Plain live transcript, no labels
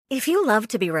If you love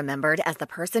to be remembered as the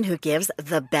person who gives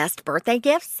the best birthday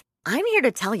gifts, I'm here to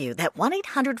tell you that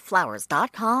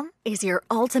 1-800-Flowers.com is your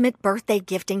ultimate birthday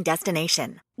gifting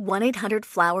destination.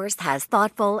 1-800-Flowers has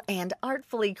thoughtful and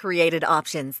artfully created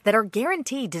options that are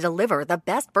guaranteed to deliver the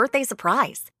best birthday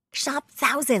surprise. Shop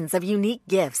thousands of unique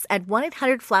gifts at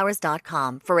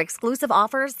 1-800-Flowers.com for exclusive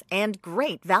offers and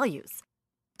great values.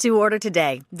 To order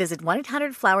today, visit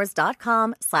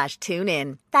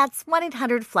 1-800-Flowers.com/tune-in. That's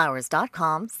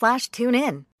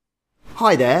 1-800-Flowers.com/tune-in.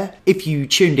 Hi there. If you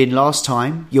tuned in last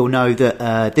time, you'll know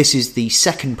that this is the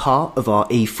second part of our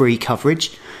E3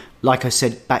 coverage. Like I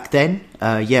said back then,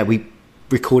 we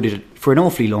recorded it for an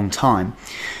awfully long time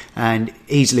and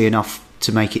easily enough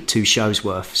to make it 2 shows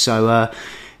worth. So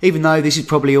even though this is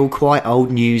probably all quite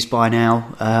old news by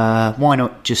now, why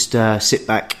not just sit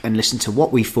back and listen to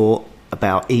what we thought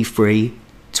about E3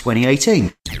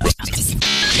 2018.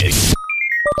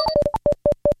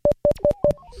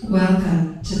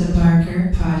 Welcome to the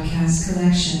Barker Podcast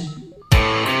Collection.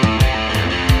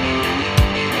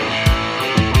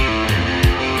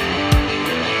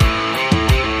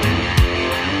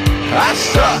 I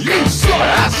suck, you suck,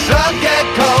 I suck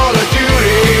at Call of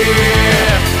Duty.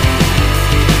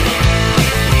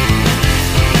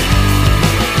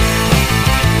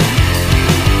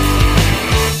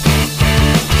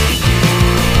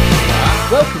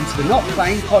 Welcome to the Not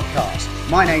Playing Podcast.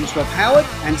 My name's Rob Howard,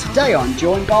 and today I'm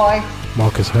joined by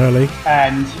Marcus Hurley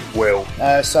and Will.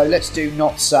 So let's do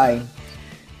Not Sane.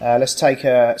 Let's take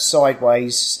a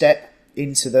sideways step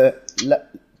into the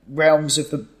realms of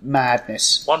the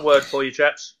madness. One word for you,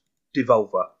 chaps: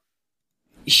 Devolver.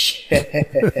 Yeah.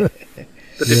 The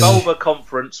Devolver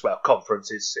conference. Well,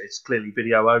 conference is it's clearly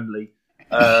video only.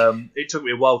 It took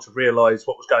me a while to realise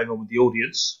what was going on with the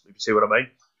audience. If you see what I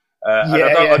mean. And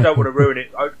I don't want to ruin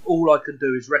it. All I can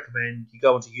do is recommend you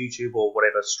go onto YouTube or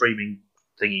whatever streaming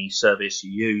thingy service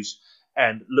you use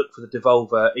and look for the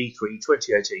Devolver E3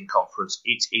 2018 conference.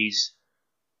 It is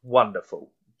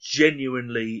wonderful.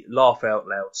 Genuinely laugh out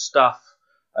loud stuff.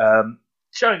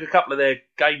 Showing a couple of their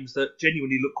games that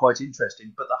genuinely look quite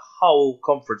interesting, but the whole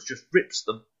conference just rips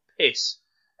the piss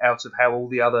out of how all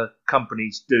the other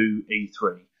companies do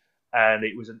E3. And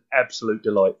it was an absolute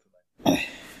delight for me.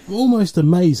 I'm almost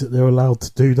amazed that they're allowed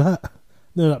to do that.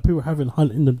 No, like people having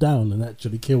hunting them down and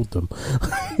actually killed them.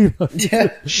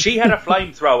 Yeah. She had a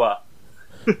flamethrower.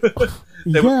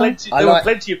 There were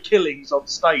plenty of killings on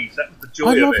stage. That was the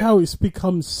joy of it. I love how it's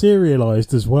become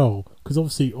serialised as well, because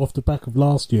obviously off the back of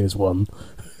last year's one,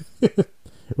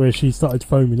 where she started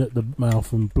foaming at the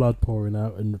mouth and blood pouring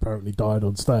out and apparently died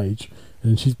on stage,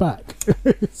 and she's back.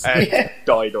 And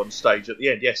died on stage at the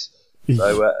end, yes.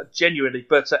 So, genuinely.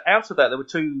 But out of that, there were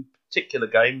 2 particular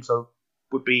games I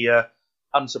would be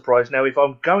unsurprised. Now, if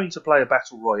I'm going to play a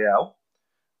Battle Royale,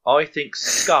 I think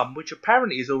Scum, which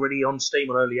apparently is already on Steam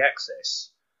on Early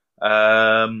Access,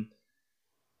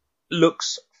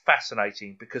 looks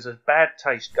fascinating because as bad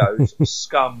taste goes,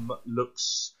 Scum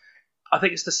looks... I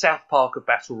think it's the South Park of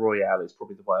Battle Royale is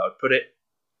probably the way I'd put it.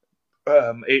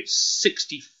 It's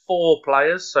 64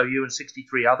 players, so you and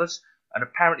 63 others. And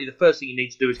apparently the first thing you need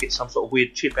to do is get some sort of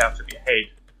weird chip out of your head.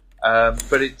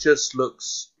 But it just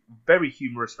looks very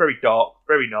humorous, very dark,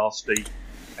 very nasty,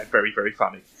 and very, very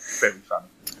funny. Very funny.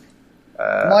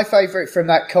 My favourite from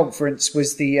that conference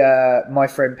was the My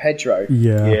Friend Pedro.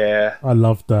 Yeah. I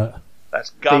loved that. That's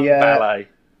Gun Ballet.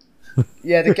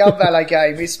 Yeah, the Gun Ballet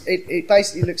game. It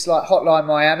basically looks like Hotline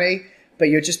Miami, but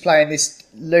you're just playing this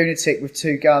lunatic with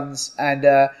 2 guns. And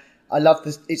I love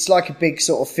it's like a big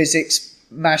sort of physics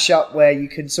mashup where you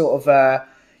can sort of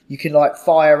you can like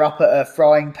fire up at a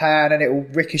frying pan and it will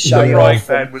ricochet off. The frying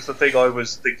pan was the thing I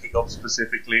was thinking of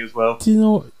specifically as well. Do you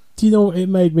know what it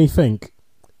made me think?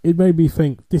 It made me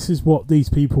think this is what these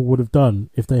people would have done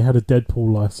if they had a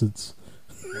Deadpool license.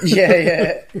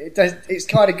 Yeah. It's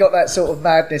kind of got that sort of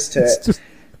madness to it.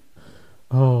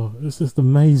 It's just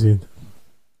amazing.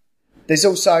 There's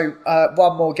also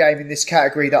one more game in this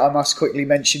category that I must quickly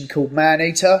mention called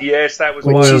Maneater. Yes, that was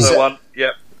my other one.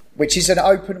 Yep. Which is an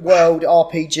open world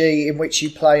RPG in which you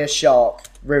play a shark,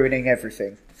 ruining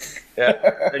everything. Yeah,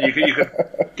 and you can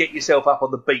get yourself up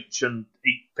on the beach and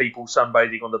eat people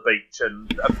sunbathing on the beach.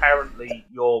 And apparently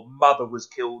your mother was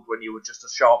killed when you were just a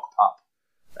shark pup.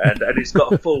 And it's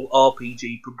got a full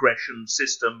RPG progression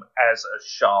system as a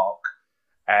shark.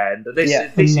 And this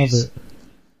is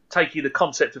taking the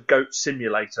concept of Goat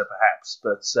Simulator, perhaps,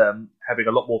 but having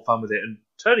a lot more fun with it and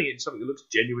turning it into something that looks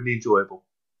genuinely enjoyable.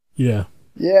 Yeah.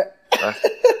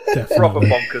 Proper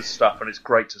bonkers stuff, and it's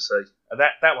great to see. And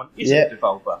that one isn't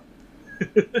Devolver.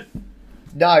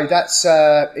 No, that's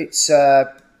it's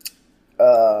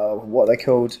what are they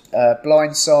called?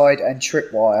 Blindside and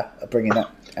Tripwire are bringing that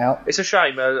out. It's a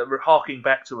shame, harking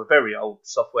back to a very old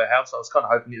software house, I was kind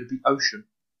of hoping it would be Ocean.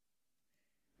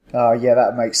 Oh, yeah,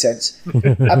 that makes sense.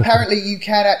 Apparently, you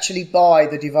can actually buy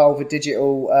the Devolver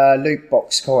Digital loot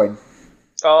box coin.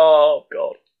 Oh,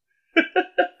 God.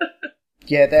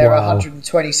 Yeah, they're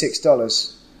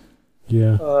 $126.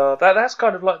 Yeah. That's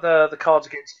kind of like the Cards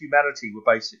Against Humanity were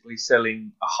basically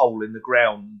selling a hole in the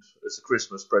ground as a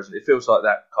Christmas present. It feels like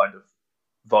that kind of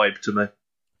vibe to me.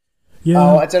 Yeah.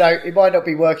 Oh, I don't know. It might not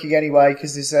be working anyway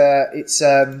because it's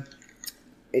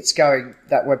going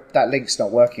that link's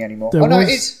not working anymore. It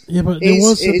is. Yeah, but there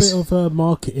was a bit of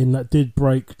marketing that did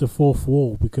break the fourth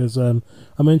wall because I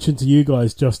mentioned to you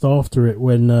guys just after it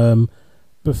when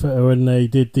they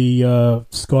did the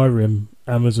Skyrim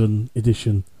Amazon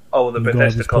edition. Oh, the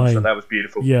Bethesda concert, that was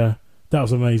beautiful. Yeah, that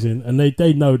was amazing, and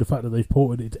they know the fact that they've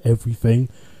ported it to everything.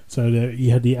 So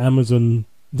you had the Amazon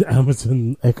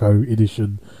Echo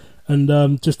edition,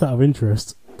 and just out of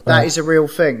interest. That is a real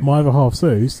thing. My other half,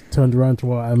 Suze, turned around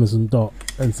to our Amazon doc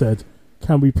and said,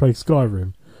 "Can we play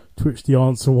Skyrim?" To which the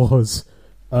answer was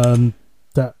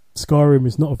that Skyrim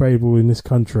is not available in this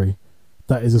country.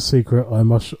 That is a secret. I'm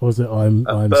burden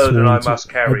I must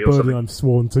carry, or something. I'm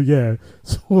sworn to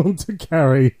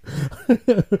carry.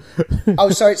 Oh,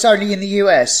 so it's only in the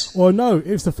US? Well, no,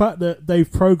 it's the fact that they've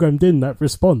programmed in that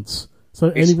response. So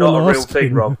it's anyone not a real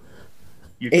thing, Rob.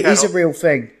 It is a real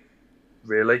thing.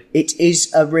 Really? It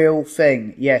is a real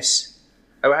thing, yes.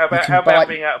 Oh, how about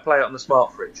being able to play it on the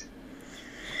smart fridge?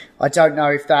 I don't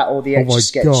know if that or the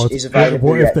Etch-a-Sketch is available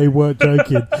What yet. if they weren't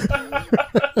joking?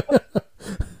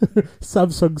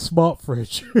 Samsung smart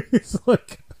fridge. It's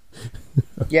like...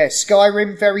 Yeah,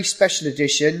 Skyrim Very Special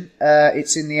Edition.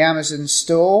 It's in the Amazon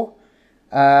store.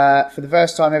 For the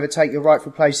first time ever, take your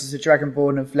rightful place as the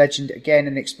Dragonborn of Legend again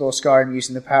and explore Skyrim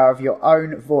using the power of your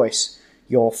own voice,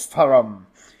 your Farum.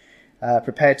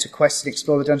 Prepared to quest and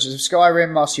explore the dungeons of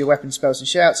Skyrim, master your weapons, spells and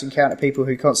shouts, encounter people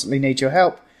who constantly need your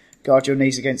help, guard your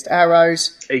knees against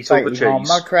arrows, fatally harm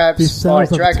mud crabs, this fight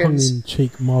sounds like dragons. a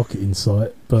tongue-in-cheek marketing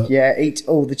site, but... Yeah, eat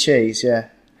all the cheese, yeah.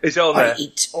 Is it on there? I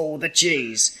eat all the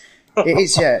cheese. It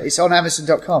is, yeah. It's on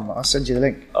Amazon.com. I'll send you the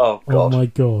link. Oh, God. Oh, my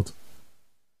God.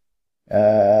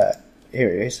 Here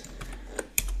it is.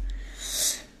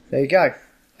 There you go.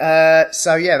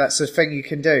 So, yeah, that's a thing you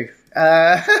can do.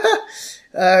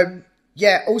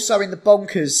 Yeah, also in the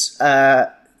bonkers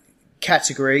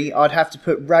category, I'd have to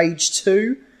put Rage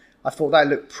 2. I thought that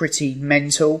looked pretty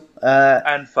mental.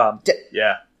 And fun.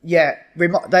 Yeah. Yeah.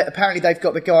 Apparently they've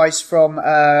got the guys from...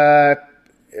 the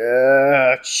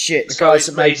guys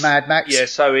that made Mad Max. Yeah,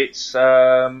 so it's...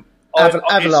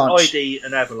 Avalanche. It's ID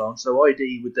and Avalanche. So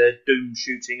ID with their Doom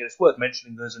shooting, and it's worth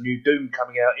mentioning there's a new Doom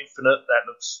coming out, Infinite. That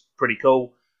looks pretty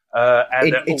cool.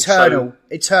 And Eternal.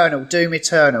 Doom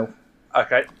Eternal.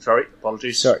 Okay, sorry,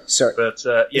 apologies. Sorry. But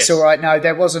yes. It's all right. No,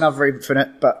 there was another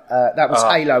Infinite, but that was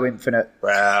Halo Infinite.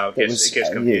 Well, it gets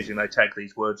confusing. They tag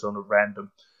these words on at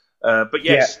random. But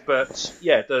yes,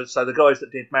 yeah. So the guys that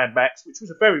did Mad Max, which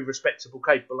was a very respectable,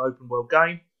 capable open world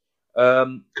game,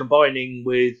 combining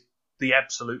with the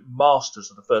absolute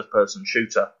masters of the first-person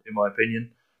shooter, in my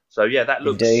opinion. So yeah, that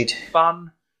looks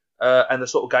fun, and the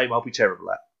sort of game I'll be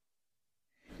terrible at.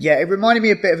 Yeah, it reminded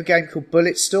me a bit of a game called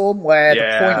Bulletstorm, where the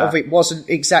point of it wasn't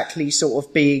exactly sort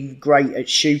of being great at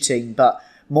shooting, but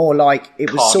more like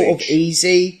it was sort of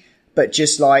easy, but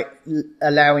just like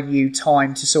allowing you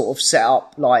time to sort of set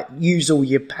up, like use all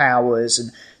your powers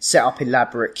and set up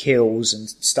elaborate kills and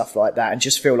stuff like that, and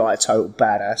just feel like a total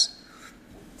badass.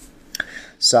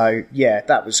 So yeah,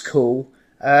 that was cool.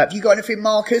 Have you got anything,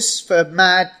 Marcus, for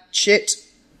mad shit?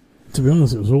 To be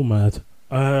honest, it was all mad.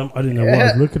 I didn't know what I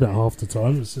was looking at half the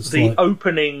time. It's just the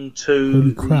opening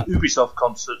to the Ubisoft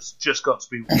concerts just got to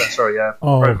be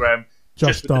program.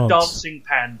 Just with the dancing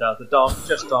panda,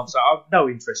 Just Dance. I have no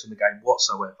interest in the game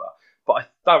whatsoever, but I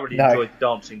thoroughly enjoyed the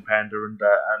dancing panda and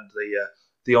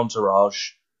the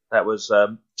entourage. That was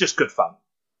just good fun.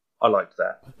 I liked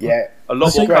that. Yeah, a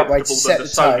lot more comfortable than the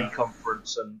Sony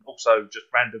conference, and also just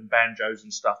random banjos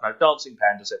and stuff. No, dancing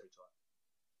pandas every time.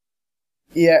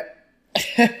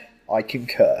 Yeah. I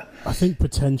concur. I think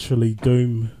potentially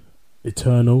Doom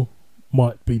Eternal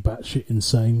might be batshit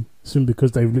insane, simply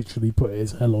because they've literally put it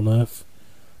as hell on earth.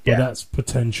 But that's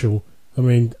potential. I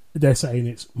mean, they're saying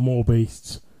it's more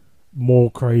beasts, more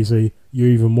crazy, you're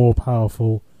even more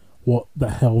powerful. What the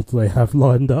hell do they have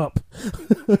lined up?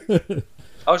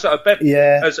 Also, I bet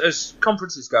as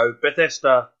conferences go,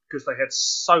 Bethesda, because they had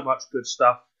so much good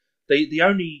stuff, the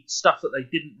only stuff that they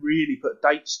didn't really put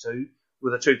dates to were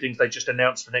the two things they just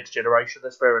announced for next generation.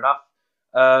 That's fair enough.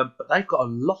 But they've got a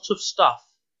lot of stuff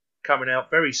coming out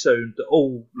very soon that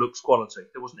all looks quality.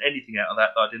 There wasn't anything out of that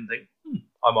I didn't think,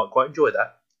 I might quite enjoy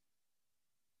that.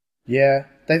 Yeah,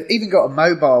 they've even got a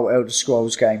mobile Elder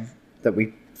Scrolls game that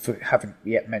we haven't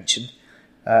yet mentioned.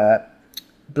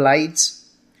 Blades.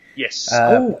 Yes.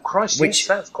 Which, yes,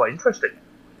 that's quite interesting.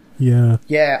 Yeah.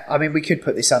 Yeah, I mean, we could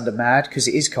put this under mad because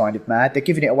it is kind of mad. They're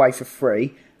giving it away for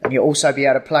free, and you'll also be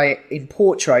able to play it in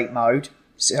portrait mode,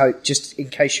 so just in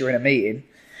case you're in a meeting,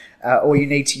 or you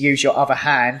need to use your other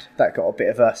hand. That got a bit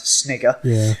of a snigger.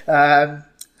 Yeah.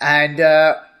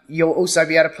 And you'll also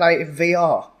be able to play it in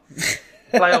VR.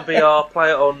 Play on VR,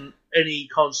 play it on any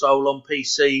console, on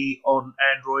PC, on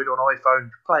Android, on iPhone,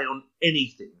 play it on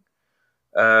anything.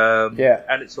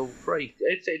 And it's all free.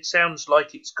 It sounds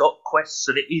like it's got quests,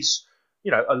 and it is,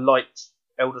 a light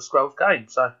Elder Scrolls game.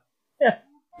 So, yeah.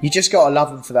 You just got to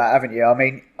love them for that, haven't you? I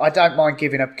mean, I don't mind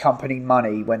giving a company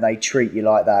money when they treat you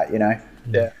like that,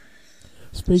 Yeah.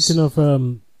 Speaking of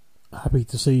happy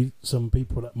to see some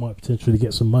people that might potentially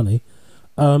get some money,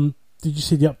 did you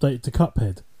see the update to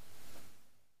Cuphead?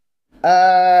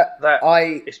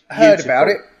 I heard about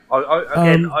it.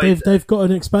 They've got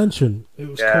an expansion. It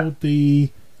was called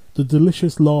the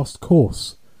Delicious Last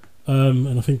Course,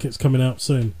 and I think it's coming out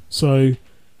soon. So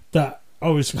that I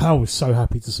was so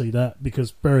happy to see that,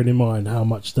 because bearing in mind how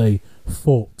much they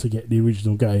fought to get the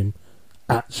original game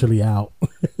actually out.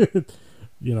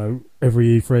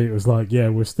 Every E3 it was like, yeah,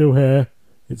 we're still here.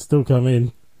 It's still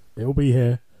coming. It'll be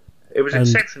here. It was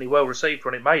exceptionally well received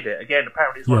when it made it. Again,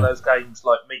 apparently it's one of those games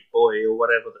like Meat Boy or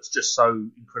whatever that's just so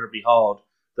incredibly hard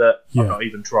that I've not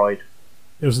even tried.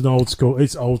 It was an old school.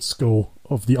 It's old school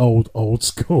of the old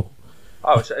school.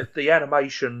 Oh, so the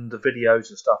animation, the videos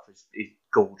and stuff is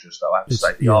gorgeous, though. I have to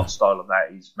say, the art style of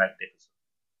that is magnificent.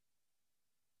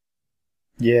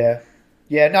 Yeah.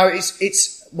 Yeah, no,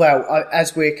 it's well,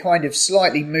 as we're kind of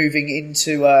slightly moving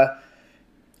into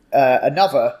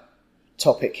another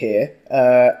topic here,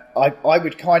 I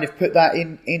would kind of put that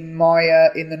in my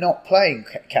in the not playing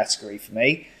category for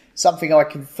me. Something I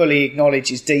can fully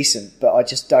acknowledge is decent, but I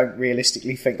just don't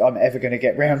realistically think I'm ever going to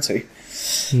get round to.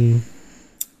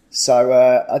 So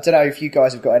I don't know if you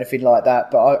guys have got anything like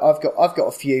that, but I've got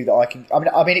a few that I can.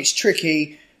 I mean, it's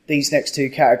tricky. These next two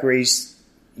categories,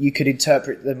 you could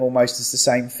interpret them almost as the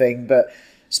same thing, but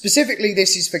specifically,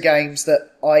 this is for games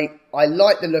that I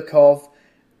like the look of.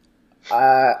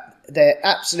 They're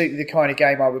absolutely the kind of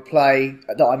game I would play,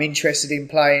 that I'm interested in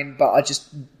playing, but I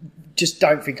just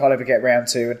don't think I'll ever get round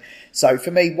to. And so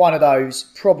for me, one of those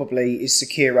probably is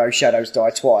Sekiro: Shadows Die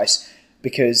Twice,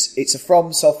 because it's a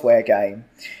From Software game,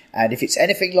 and if it's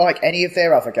anything like any of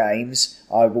their other games,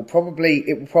 it will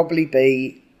probably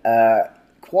be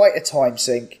quite a time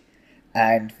sink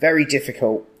and very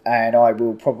difficult, and I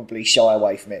will probably shy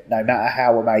away from it, no matter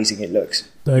how amazing it looks.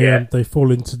 They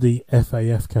fall into the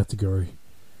FAF category,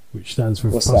 which stands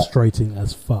for frustrating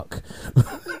as fuck.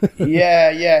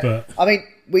 Yeah. But, I mean,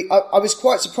 I was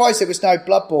quite surprised there was no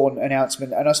Bloodborne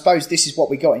announcement, and I suppose this is what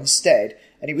we got instead.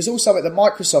 And it was also at the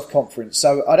Microsoft conference,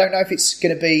 so I don't know if it's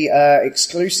going to be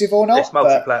exclusive or not. It's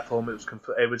multi-platform. It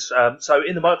was so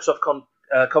in the Microsoft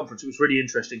conference, it was really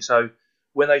interesting. So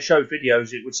when they showed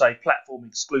videos, it would say platform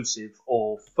exclusive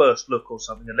or first look or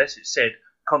something, unless it said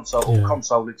console or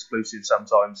console exclusive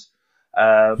sometimes.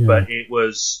 But it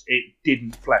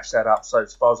didn't flash that up. So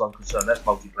as far as I'm concerned, that's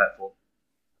multi-platform.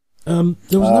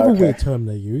 There was another weird term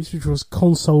they used, which was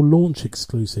console launch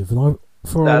exclusive, and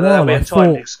that'll be a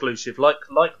timed exclusive, like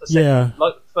the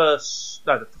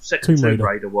second Tomb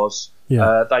Raider was.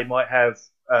 Yeah. They might have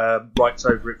rights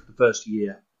over it for the first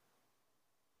year.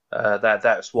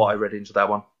 That's what I read into that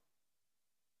one.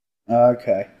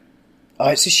 Okay. Oh,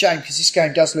 it's a shame because this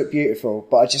game does look beautiful,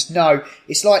 but I just know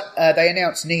it's like they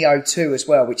announced Neo 2 as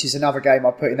well, which is another game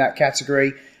I put in that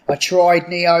category. I tried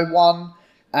Neo 1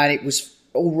 and it was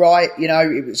all right,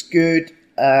 it was good.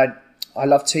 I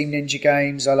love Team Ninja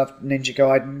games, I love Ninja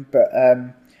Gaiden, but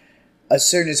as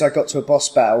soon as I got to a boss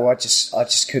battle, I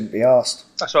just couldn't be asked.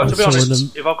 That's right. To be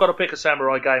honest, if I've got to pick a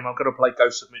samurai game, I'm going to play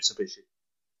Ghost of Mitsubishi.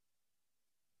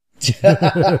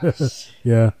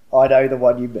 Yeah, I know the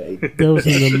one you mean. There was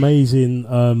an amazing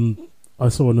I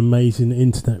saw an amazing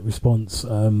internet response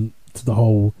to the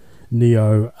whole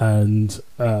Neo and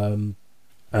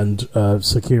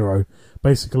Sekiro.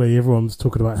 Basically everyone's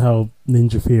talking about how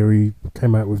Ninja Theory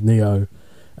came out with Neo,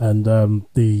 and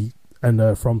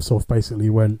FromSoft basically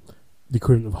went, you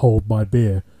couldn't have hold my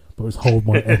beer, but it was hold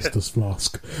my Estus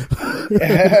flask.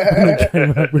 And they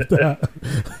came out with that.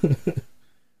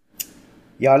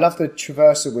 Yeah, I love the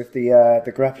traversal with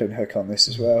the grappling hook on this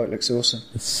as well. It looks awesome.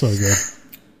 It's so good.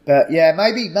 But yeah,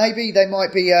 maybe they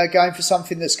might be going for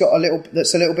something that's a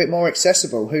little bit more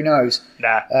accessible. Who knows?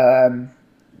 Nah.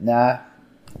 Nah.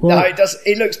 Well, No, it does.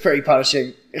 It looks pretty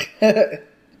punishing.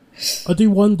 I do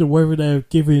wonder whether they're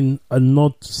giving a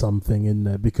nod to something in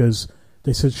there, because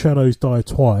they said shadows die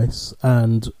twice,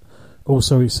 and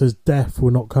also it says death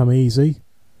will not come easy.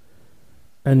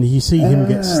 And you see him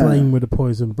get slain with a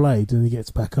poison blade, and he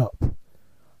gets back up.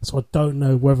 So I don't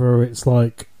know whether it's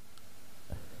like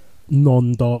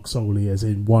non-Dark Soul-y, as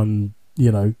in one,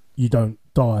 you don't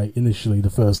die initially the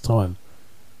first time.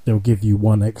 They'll give you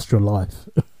one extra life.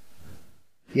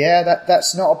 Yeah,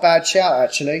 that's not a bad shout,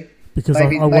 actually. Because I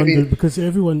wonder, because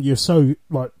you're so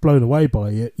like blown away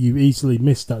by it, you easily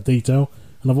miss that detail.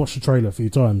 And I've watched the trailer a few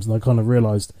times, and I kind of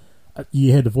realised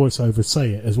you heard the voiceover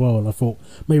say it as well, and I thought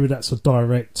maybe that's a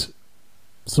direct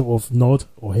sort of nod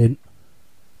or hint.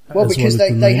 Well, because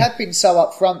they had been so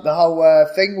upfront, the whole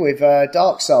thing with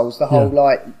Dark Souls, the whole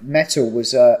metal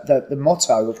was the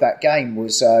motto of that game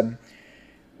was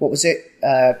what was it?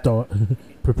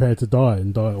 Prepare to die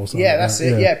and die or something. Yeah, that's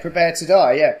it. Yeah, prepare to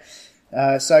die.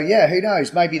 Yeah. So yeah, who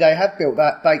knows? Maybe they have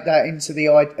baked that into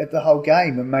the whole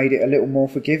game and made it a little more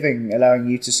forgiving, allowing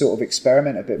you to sort of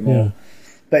experiment a bit more. Yeah.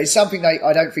 But it's something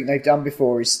I don't think they've done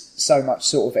before. Is so much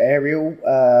sort of aerial,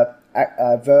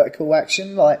 vertical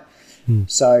action like.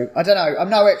 So I don't know. I'm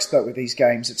no expert with these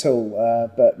games at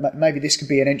all, but maybe this could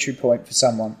be an entry point for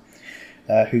someone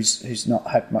who's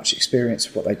not had much experience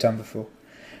with what they've done before.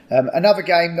 Another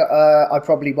game that I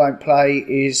probably won't play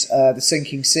is The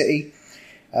Sinking City.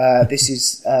 This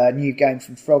is a new game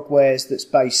from Frogwares that's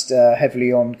based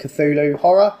heavily on Cthulhu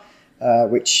horror,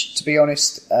 which, to be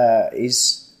honest,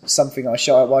 is something I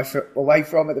shy away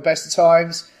from at the best of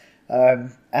times.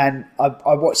 And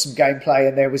I watched some gameplay,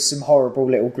 and there was some horrible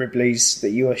little gribblies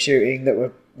that you were shooting that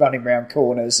were running around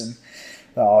corners, and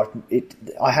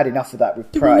I had enough of that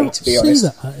with Prey, to be honest. Did we not see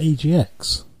that at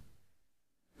EGX?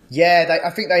 Yeah, I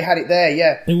think they had it there,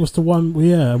 yeah. It was the one,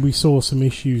 we saw some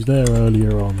issues there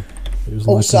earlier on. It was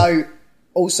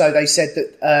also, they said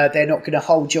that they're not going to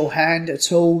hold your hand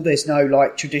at all. There's no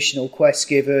like traditional quest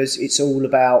givers. It's all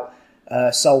about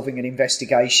solving an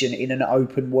investigation in an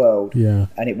open world,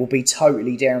 and it will be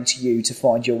totally down to you to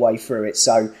find your way through it.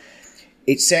 So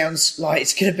it sounds like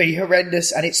it's going to be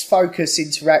horrendous, and it's Focus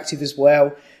Interactive as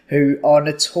well, who are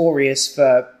notorious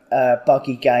for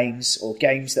buggy games or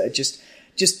games that are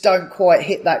just don't quite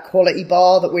hit that quality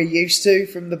bar that we're used to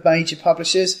from the major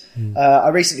publishers. I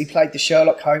recently played the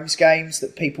Sherlock Holmes games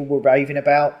that people were raving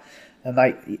about, and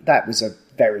that was a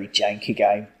very janky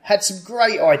game. Had some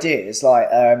great ideas,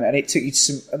 and it took you to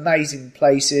some amazing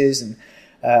places and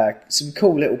some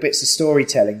cool little bits of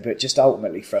storytelling, but just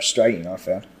ultimately frustrating, I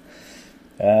found.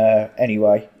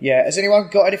 Anyway, yeah. Has anyone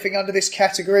got anything under this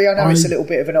category? I know it's a little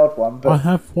bit of an odd one, but I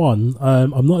have one.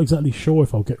 I'm not exactly sure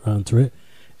if I'll get round to it.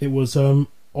 It was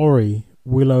Ori,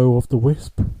 Willow of the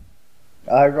Wisp.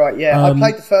 Oh, right, yeah. I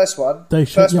played the first one. I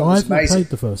haven't played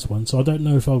the first one, so I don't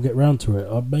know if I'll get round to it.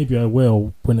 Maybe I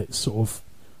will when it's sort of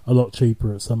a lot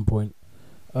cheaper at some point.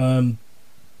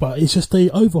 But it's just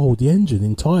they overhauled the engine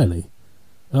entirely.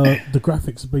 The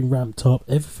graphics have been ramped up.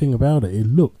 Everything about it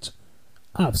looked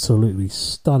absolutely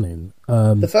stunning.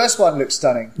 The first one looked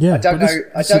stunning. Yeah, I don't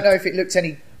know if it looked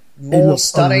any more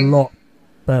stunning.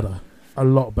 A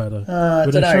lot better.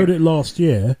 When they showed it last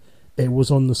year, it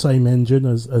was on the same engine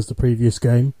as the previous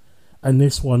game, and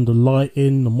this one, the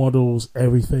lighting, the models,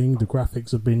 everything, the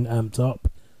graphics have been amped up.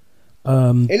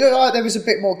 It looked like there was a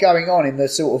bit more going on in the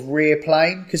sort of rear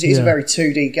plane, because it is a very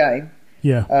 2D game.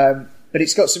 Yeah. But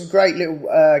it's got some great little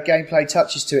gameplay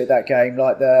touches to it, that game.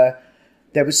 Like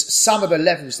there was some of the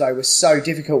levels though were so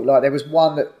difficult. Like there was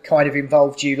one that kind of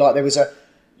involved you, like there was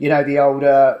the old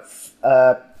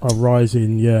a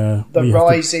rising,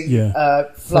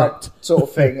 flood sort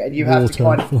of thing, and you have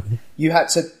to you had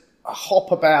to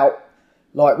hop about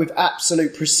like with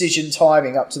absolute precision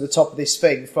timing up to the top of this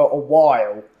thing for a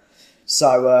while.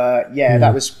 So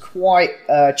that was quite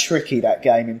tricky, that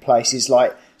game in places,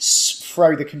 like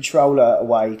throw the controller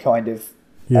away, kind of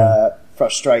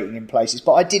frustrating in places.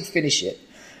 But I did finish it.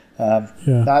 No,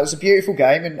 it was a beautiful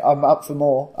game, and I'm up for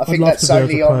more. I think that's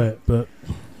only on. Play it, but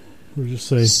we'll just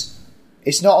see.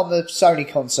 It's not on the Sony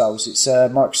consoles. It's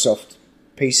Microsoft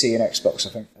PC and Xbox, I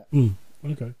think.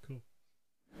 Okay, cool.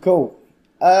 Cool.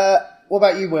 What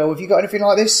about you, Will? Have you got anything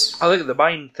like this? I think the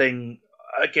main thing,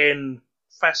 again,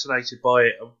 fascinated by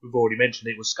it, we've already mentioned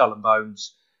it, was Skull and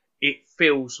Bones. It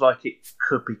feels like it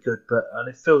could be good, and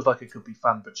it feels like it could be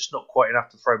fun, but just not quite enough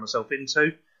to throw myself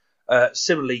into.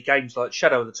 Similarly, games like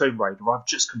Shadow of the Tomb Raider, I've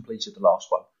just completed the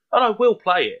last one. And I will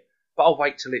play it, but I'll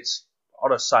wait till it's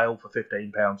on a sale for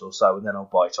 £15 or so, and then I'll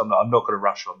buy it. I'm not going to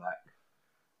rush on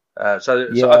that. So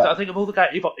I think of all the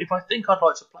games, if I think I'd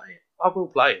like to play it, I will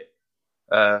play it,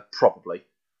 probably.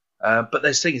 But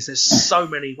there's so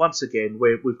many. Once again,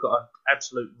 we've got an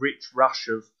absolute rich rush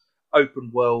of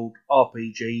open world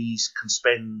RPGs. Can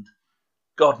spend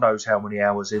God knows how many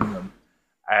hours in them,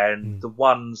 and the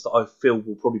ones that I feel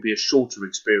will probably be a shorter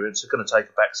experience are going to take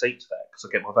a back seat to that because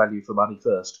I get my value for money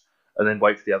first, and then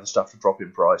wait for the other stuff to drop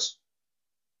in price.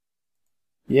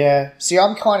 Yeah, see,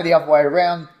 I'm kind of the other way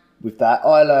around with that.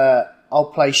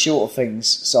 I'll play shorter things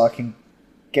so I can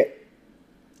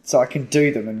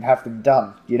do them and have them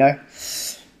done, you know.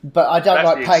 But I don't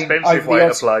like paying over the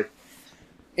odds. Play.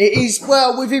 It is,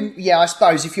 well, within, yeah, I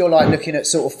suppose if you're like looking at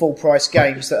sort of full price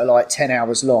games that are like 10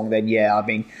 hours long, then yeah, I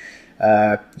mean,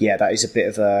 that is a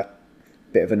bit of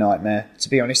a nightmare, to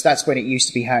be honest. That's when it used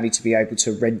to be handy to be able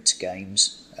to rent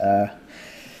games.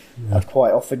 I'd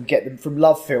quite often get them from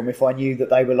Love Film if I knew that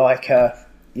they were like a,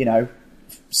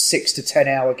 6 to 10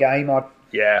 hour game.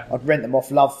 I'd rent them off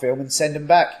Love Film and send them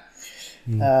back.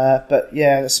 But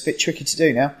yeah, that's a bit tricky to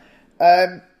do now.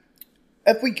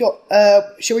 Have we got?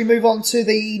 Shall we move on to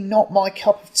the Not My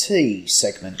Cup of Tea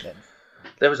segment then?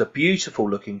 There was a beautiful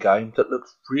looking game that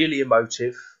looked really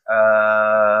emotive.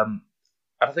 I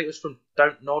think it was from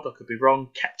Don't Nod, I could be wrong.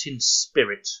 Captain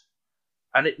Spirit,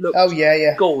 and it looked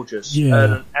gorgeous and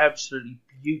an absolutely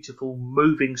beautiful,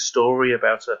 moving story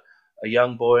about a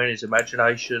young boy and his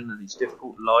imagination and his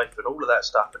difficult life and all of that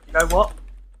stuff. But you know what?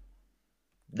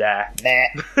 Nah.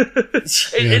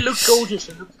 It looked gorgeous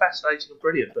and looked fascinating and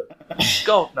brilliant, but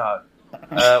God no.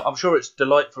 I'm sure it's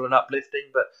delightful and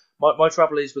uplifting, but my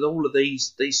trouble is with all of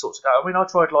these sorts of games. I mean, I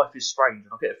tried Life is Strange,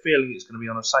 and I get a feeling it's going to be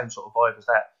on the same sort of vibe as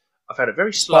that. I found it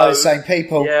very slow. By the same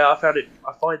people. Yeah, I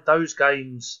find those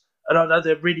games, and I know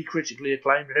they're really critically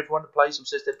acclaimed, and everyone that plays them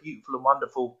says they're beautiful and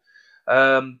wonderful.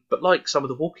 But like some of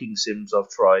the walking sims I've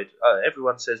tried,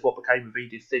 everyone says What Became of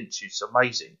Edith Finch is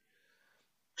amazing.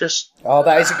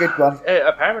 That is a good one.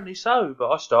 Apparently so,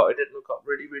 but I started it and got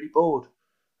really, really bored.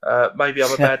 Maybe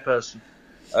I'm a bad person.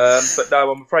 But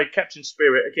no, I'm afraid Captain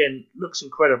Spirit, again, looks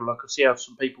incredible. I could see how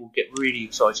some people get really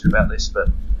excited about this, but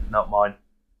not mine.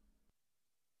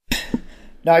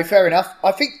 No, fair enough.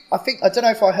 I think I don't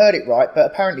know if I heard it right, but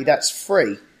apparently that's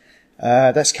free.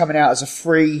 That's coming out as a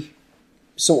free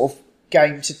sort of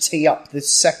game to tee up the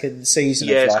second season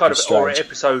of Life is Strange. Yeah, it's kind of, or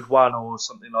episode 1 or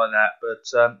something like that. But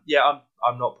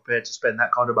I'm not prepared to spend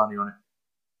that kind of money on it.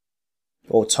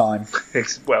 Or time.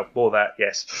 Well, more that,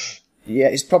 yes. Yeah,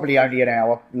 it's probably only an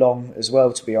hour long as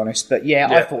well, to be honest. But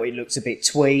I thought it looked a bit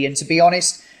twee. And to be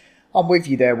honest, I'm with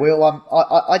you there, Will.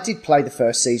 I did play the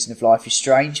first season of Life is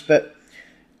Strange, but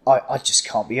I just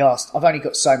can't be asked. I've only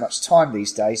got so much time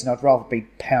these days, and I'd rather be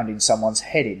pounding someone's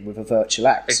head in with a virtual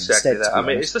axe exactly instead. That. I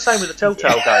mean, it's the same with the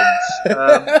Telltale games.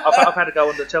 I've had to go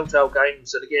on the Telltale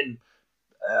games, and again,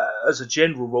 as a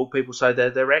general rule, people say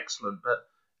they're excellent. But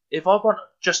if I want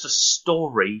just a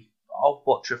story, I'll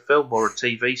watch a film or a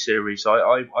TV series.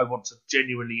 I want to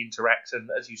genuinely interact, and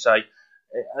as you say,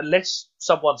 unless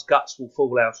someone's guts will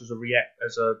fall out as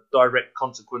a direct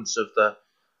consequence of the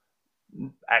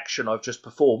action I've just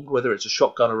performed, whether it's a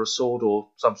shotgun or a sword or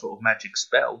some sort of magic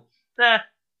spell,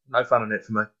 no fun in it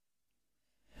for me.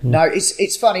 No,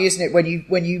 it's funny, isn't it?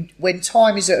 When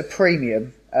time is at a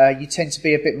premium, you tend to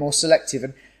be a bit more selective,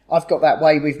 and I've got that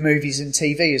way with movies and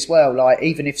TV as well. Like,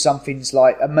 even if something's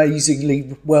like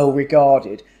amazingly well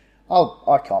regarded,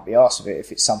 I can't be arsed with it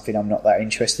if it's something I'm not that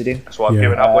interested in. That's why I've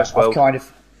given up Westworld. I've kind of.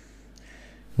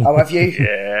 Oh, have you?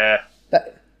 Yeah.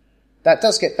 That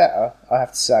does get better, I have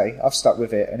to say. I've stuck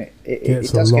with it, and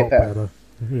it does get better.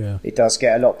 Yeah, it does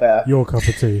get a lot better. Your cup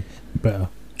of tea, better.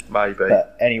 Maybe.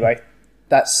 But anyway,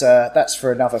 that's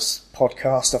for another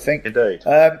podcast, I think. Indeed.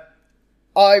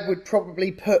 I would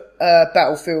probably put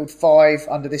Battlefield 5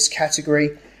 under this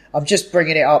category. I'm just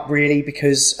bringing it up really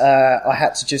because I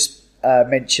had to just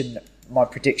mention my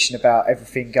prediction about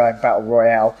everything going Battle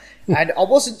Royale. And I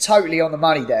wasn't totally on the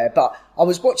money there, but I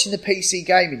was watching the PC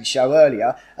Gaming Show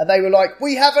earlier, and they were like,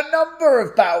 we have a number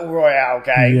of Battle Royale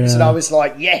games. Yeah. And I was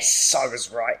like, yes, I was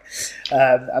right.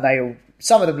 And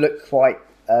some of them looked quite,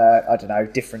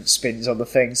 different spins on the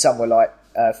thing. Some were like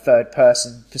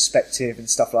third-person perspective and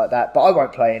stuff like that. But I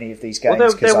won't play any of these games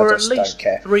because I just don't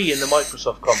care. There were at least 3 in the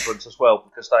Microsoft conference as well,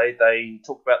 because they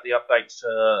talked about the updates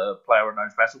to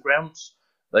PlayerUnknown's Battlegrounds.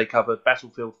 They covered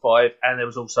Battlefield 5, and there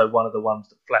was also one of the ones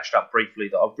that flashed up briefly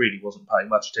that I really wasn't paying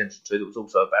much attention to. That was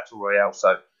also a Battle Royale,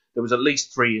 so there was at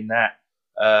least 3 in that.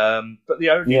 But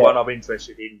the only one I'm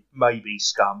interested in may be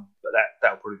Scum, but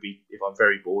that'll probably be if I'm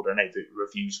very bored and if it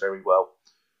reviews very well.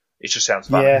 It just sounds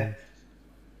fun. Yeah.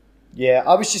 Yeah,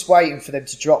 I was just waiting for them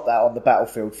to drop that on the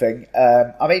Battlefield thing.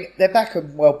 I mean, they're back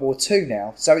in World War II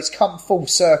now, so it's come full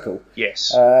circle.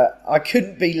 Yes. I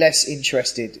couldn't be less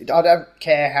interested. I don't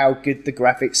care how good the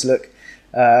graphics look.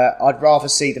 I'd rather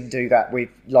see them do that with,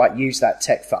 like, use that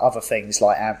tech for other things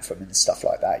like Anthem and stuff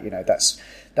like that. You know, that's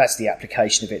the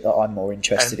application of it that I'm more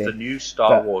interested in. And the new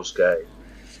Star Wars game.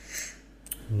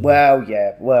 Well,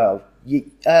 yeah,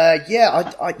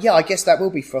 I guess that will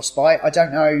be Frostbite. I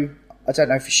don't know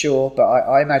for sure, but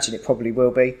I imagine it probably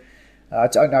will be. I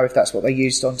don't know if that's what they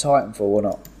used on Titanfall or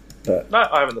not. But no,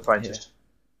 I haven't the faintest.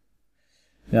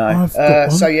 No.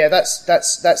 So yeah,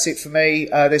 that's it for me.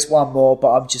 There's one more,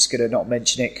 but I'm just going to not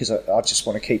mention it because I just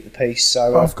want to keep the peace.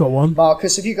 So I've got one.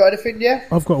 Marcus, have you got anything? Yeah,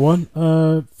 I've got one.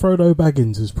 Frodo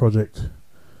Baggins' project.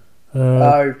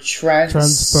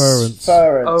 Transference.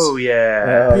 Oh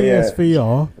yeah.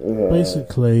 PSVR.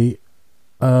 Basically,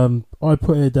 I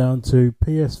put it down to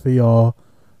PSVR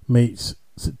meets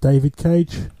David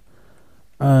Cage,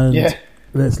 and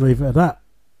let's leave it at that.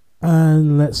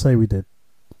 And let's say we did,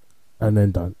 and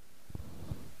then don't.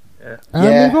 Yeah.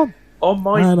 And move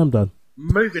on. And I'm done.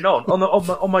 Moving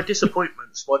on my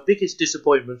disappointments. My biggest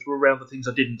disappointments were around the things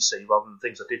I didn't see rather than the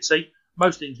things I did see.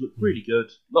 Most things looked really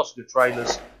good. Lots of good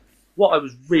trailers. What I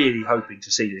was really hoping to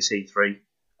see this E3,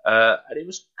 and it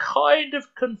was kind of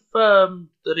confirmed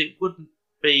that it wouldn't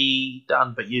be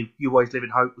done, but you always live in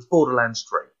hope, was Borderlands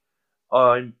 3.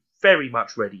 I'm very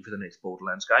much ready for the next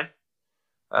Borderlands game.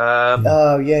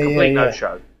 Complete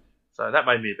no-show. So that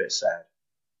made me a bit sad.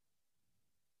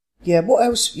 Yeah, what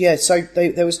else? Yeah, so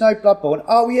there was no Bloodborne.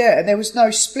 Oh yeah, and there was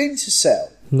no Splinter Cell.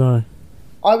 No.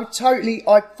 I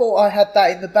thought I had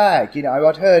that in the bag. You know,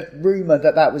 I'd heard rumour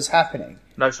that was happening.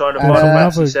 No sign of Final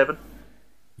Fantasy 7.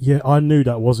 Yeah, I knew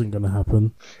that wasn't going to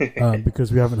happen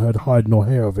because we haven't heard hide nor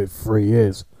hair of it for 3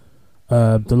 years.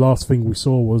 The last thing we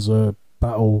saw was a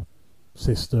battle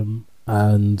system,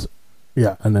 and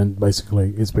then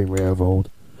basically it's been re-overhauled.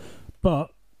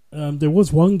 But there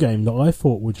was one game that I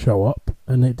thought would show up,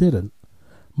 and it didn't.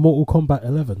 Mortal Kombat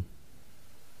 11.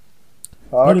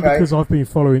 Only because I've been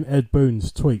following Ed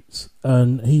Boon's tweets,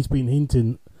 and he's been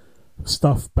hinting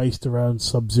stuff based around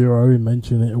Sub-Zero and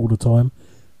mentioning it all the time.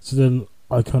 So then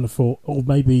I kind of thought,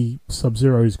 maybe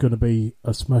Sub-Zero is going to be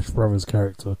a Smash Brothers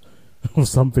character or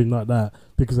something like that,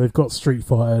 because they've got Street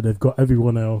Fighter, they've got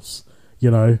everyone else, you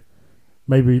know.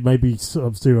 Maybe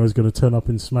Sub-Zero is going to turn up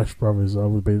in Smash Brothers. I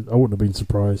wouldn't have been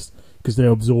surprised, because they're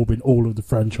absorbing all of the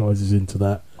franchises into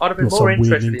that. I'd have been more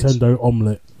interested in Nintendo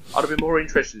omelette. I'd have been more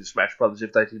interested in Smash Brothers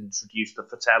if they'd introduced the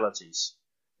fatalities.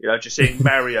 You know, just seeing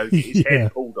Mario get his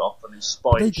head pulled off and his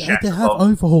spine shattered. They have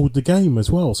overhauled the game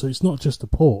as well, so it's not just a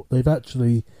port. They've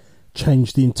actually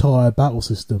changed the entire battle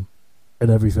system and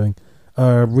everything.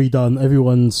 Redone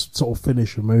everyone's sort of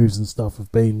finisher moves and stuff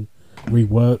have been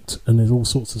reworked, and there's all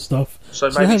sorts of stuff.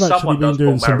 So maybe they have someone does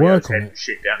doing some work on it.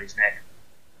 Shit down his neck.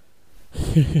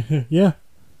 Yeah,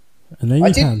 and then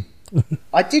you can.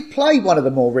 I did play one of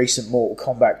the more recent Mortal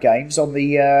Kombat games on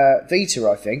the Vita,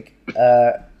 I think,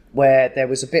 where there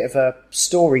was a bit of a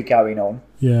story going on.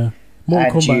 Yeah,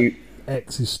 Mortal Kombat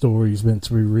X's story is meant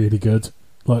to be really good.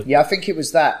 I think it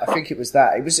was that.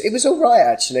 It was all right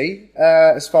actually,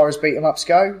 as far as beat 'em ups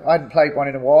go. I hadn't played one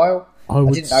in a while. I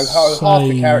didn't know how half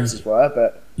the characters were,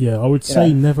 but yeah, I would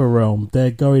say NetherRealm. They're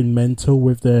going mental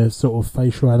with their sort of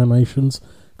facial animations,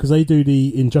 because they do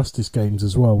the Injustice games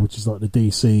as well, which is like the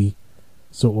DC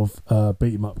sort of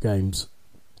beat 'em up games.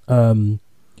 And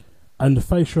the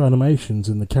facial animations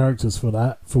and the characters for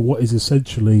that, for what is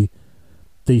essentially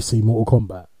DC Mortal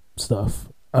Kombat stuff,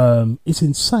 it's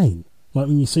insane. Like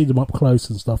when you see them up close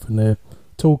and stuff and they're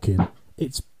talking,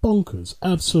 it's bonkers,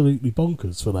 absolutely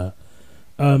bonkers for that.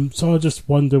 So I just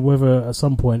wonder whether at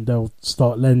some point they'll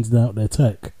start lending out their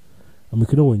tech, and we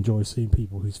can all enjoy seeing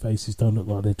people whose faces don't look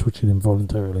like they're twitching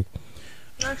involuntarily.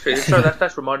 Actually, so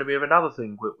that's reminded me of another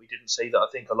thing we didn't see that I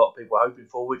think a lot of people were hoping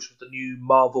for, which was the new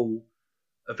Marvel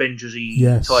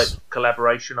Avengers-y type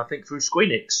collaboration, I think, through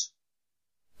Squeenix.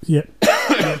 Yeah.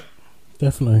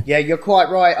 Definitely. Yeah, you're quite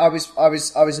right. I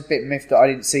was a bit miffed that I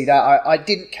didn't see that. I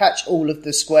didn't catch all of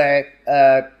the Square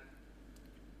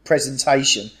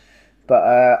presentation, but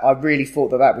I really thought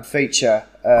that would feature,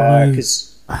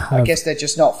 because I guess they're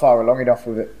just not far along enough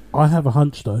with it. I have a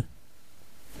hunch though.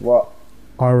 What?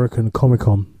 I reckon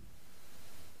Comic-Con.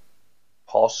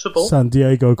 Possible. San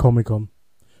Diego Comic-Con.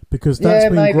 Because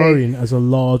that's been growing as a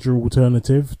larger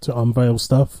alternative to unveil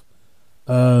stuff.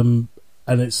 And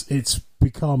it's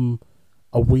become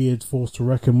a weird force to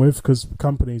reckon with, because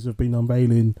companies have been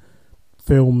unveiling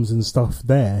films and stuff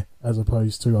there as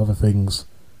opposed to other things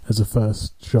as a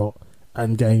first shot,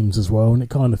 and games as well, and it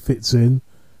kind of fits in.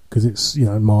 because it's, you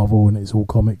know, Marvel and it's all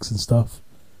comics and stuff.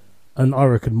 And I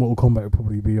reckon Mortal Kombat would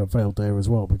probably be unveiled there as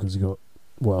well, because you got,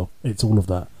 well, it's all of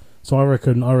that. So I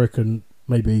reckon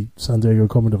maybe San Diego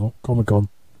Comic-Con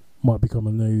might become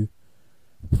a new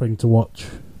thing to watch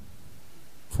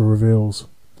for reveals.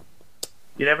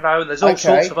 You never know, and there's all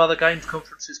sorts of other games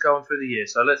conferences going through the year,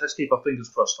 so let's keep our fingers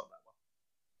crossed on that one.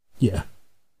 Yeah.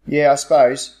 Yeah, I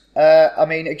suppose. I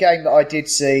mean, a game that I did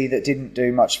see that didn't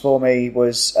do much for me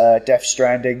was Death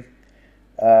Stranding.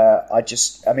 I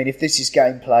mean, if this is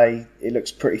gameplay, it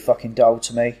looks pretty fucking dull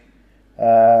to me.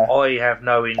 I have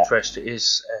no interest. It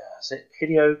is it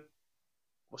Hideo?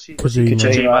 What's he?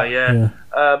 Kojima, yeah.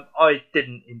 I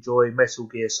didn't enjoy Metal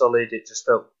Gear Solid. It just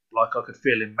felt like I could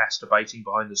feel him masturbating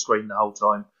behind the screen the whole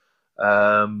time.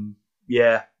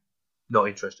 Yeah, not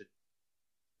interested.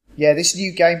 Yeah, this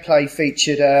new gameplay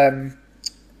featured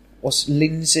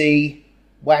Lindsay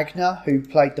Wagner, who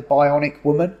played the Bionic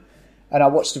Woman, and I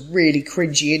watched a really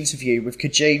cringy interview with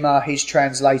Kojima, his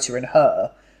translator, and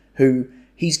her, who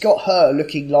he's got her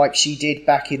looking like she did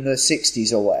back in the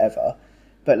 60s or whatever,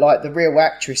 but like the real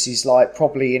actress is like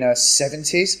probably in her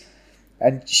 70s,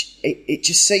 and it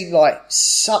just seemed like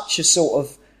such a sort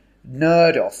of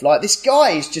nerd off. Like, this guy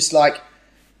is just like,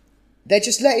 they're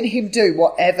just letting him do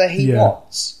whatever he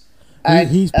wants. And,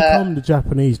 he's become the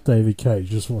Japanese David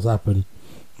Cage, just what's happened.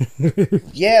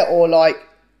 Yeah, or like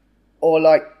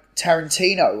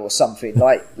Tarantino or something.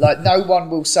 Like no one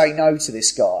will say no to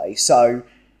this guy, so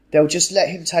they'll just let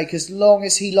him take as long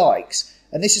as he likes.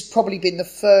 And this has probably been the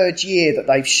third year that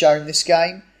they've shown this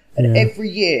game, and every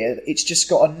year it's just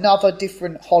got another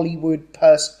different Hollywood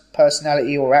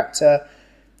personality or actor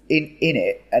in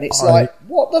it, and it's like,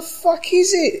 what the fuck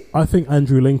is it? I think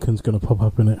Andrew Lincoln's going to pop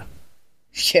up in it.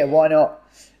 Yeah, why not?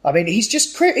 I mean, he's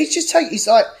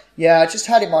like, yeah, I just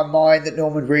had in my mind that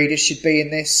Norman Reedus should be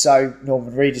in this, so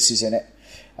Norman Reedus is in it.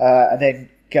 And then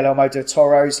Guillermo del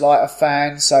Toro's like a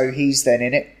fan, so he's then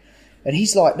in it. And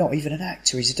he's like not even an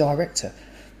actor, he's a director.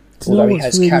 Although he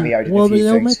has cameoed in a few things.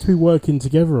 They were meant to be working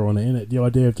together on it, innit? The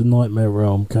idea of the Nightmare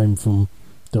Realm came from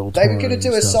del Toro. They were going to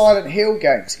do a Silent Hill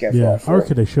game together. Yeah, I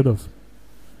reckon they should have.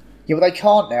 Yeah, well, they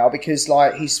can't now because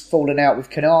like he's fallen out with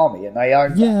Konami and they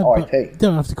own that IP. You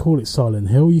don't have to call it Silent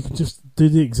Hill. You can just do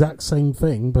the exact same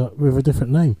thing but with a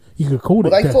different name. You could call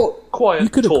it. You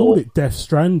could have called it Death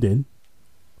Stranding.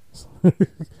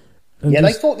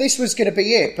 They thought this was going to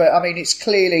be it, but I mean, it's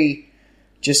clearly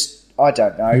just, I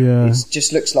don't know. Yeah. It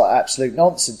just looks like absolute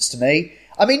nonsense to me.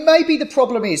 I mean, maybe the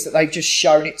problem is that they've just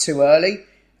shown it too early.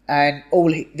 And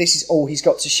this is all he's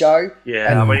got to show.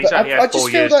 Yeah, I mean, he's only had 4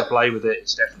 years to play with it.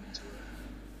 It's definitely too early.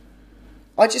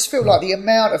 I just feel like the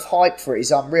amount of hype for it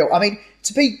is unreal. I mean,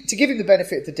 to give him the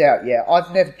benefit of the doubt, yeah,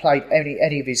 I've never played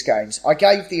any of his games. I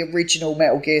gave the original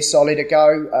Metal Gear Solid a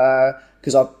go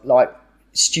because I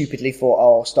stupidly thought,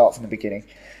 I'll start from the beginning,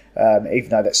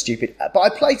 even though that's stupid. But I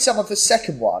played some of the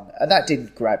second one, and that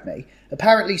didn't grab me.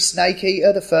 Apparently, Snake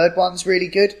Eater, the third one's really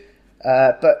good,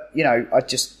 but you know, I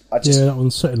just that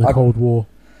one's set in the Cold War.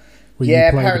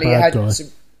 Apparently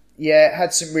it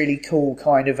had some really cool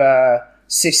kind of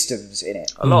systems in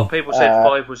it. A lot of people said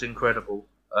 5 was incredible.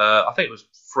 I think it was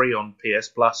free on PS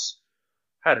Plus.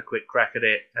 Had a quick crack at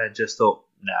it and just thought,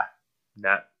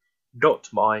 nah, not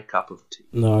my cup of tea.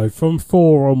 No, from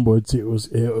 4 onwards,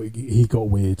 he got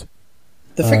weird.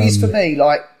 The thing is, for me,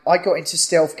 like, I got into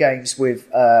stealth games with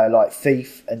like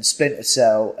Thief and Splinter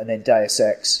Cell and then Deus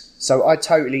Ex, so I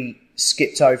totally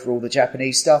skipped over all the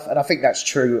Japanese stuff, and I think that's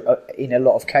true in a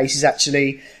lot of cases,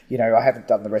 actually. You know, I haven't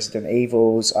done the Resident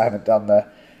Evils, I haven't done the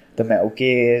Metal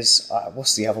Gears.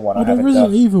 What's the other one I haven't done?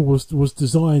 Resident Evil was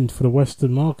designed for the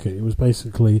Western market. It was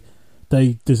basically,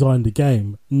 they designed the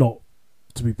game not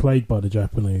to be played by the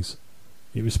Japanese.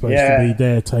 It was supposed to be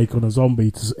their take on a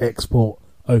zombie to export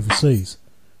overseas,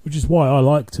 which is why I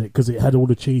liked it, because it had all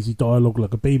the cheesy dialogue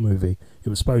like a B-movie. It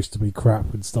was supposed to be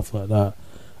crap and stuff like that,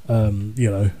 you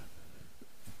know.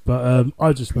 But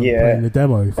I just remember playing the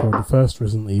demo for the first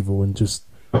Resident Evil and just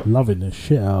loving the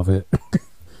shit out of it.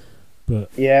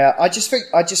 But yeah, I just think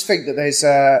that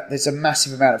there's a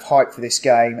massive amount of hype for this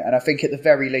game, and I think at the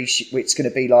very least it's going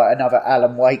to be like another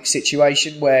Alan Wake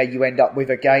situation where you end up with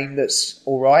a game that's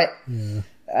all right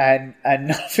and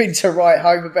nothing to write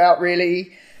home about,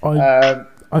 really.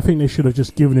 I think they should have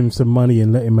just given him some money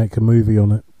and let him make a movie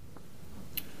on it.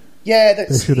 Yeah,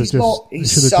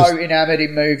 he's so enamoured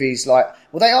in movies. Like,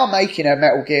 well, they are making a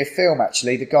Metal Gear film,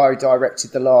 actually. The guy who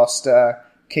directed the last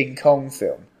King Kong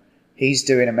film, he's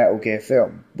doing a Metal Gear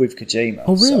film with Kojima.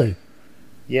 Oh, really? So,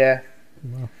 yeah.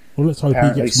 Well, let's hope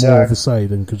he gets more of a say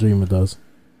than Kojima does.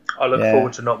 I look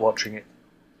forward to not watching it.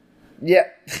 Yeah.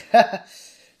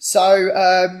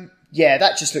 So, yeah,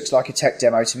 that just looks like a tech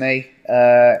demo to me,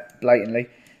 blatantly.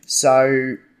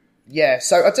 So, yeah,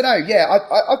 so I don't know. Yeah,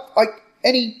 I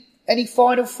any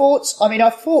final thoughts? I mean, I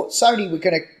thought Sony were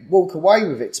going to walk away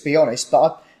with it, to be honest,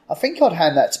 but I think I'd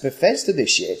hand that to Bethesda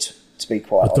this year, to be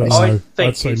quite I don't honest. know.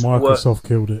 I'd say Microsoft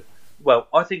killed it. Well,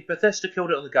 I think Bethesda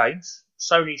killed it on the games.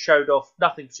 Sony showed off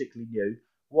nothing particularly new.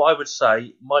 What I would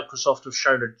say, Microsoft have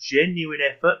shown a genuine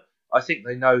effort. I think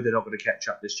they know they're not going to catch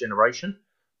up this generation,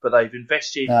 but they've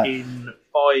invested in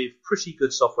 5 pretty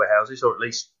good software houses, or at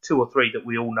least 2 or 3 that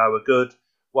we all know are good.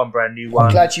 One brand new one.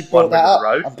 I'm glad you brought that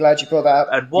up.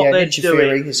 And what they're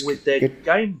doing with their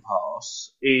Game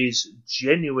Pass is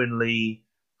genuinely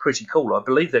pretty cool. I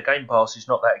believe their Game Pass is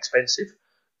not that expensive.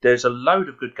 There's a load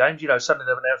of good games. You know, suddenly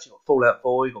they've announced you've got Fallout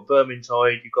 4, you've got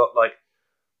Vermintide, you've got, like,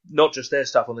 not just their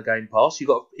stuff on the Game Pass. You've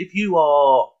got, if you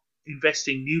are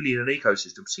investing newly in an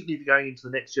ecosystem, particularly if you're going into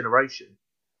the next generation,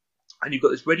 and you've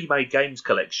got this ready-made games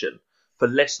collection for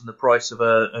less than the price of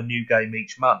a new game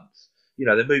each month, you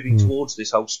know, they're moving towards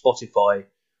this whole Spotify,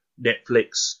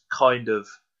 Netflix kind of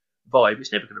vibe.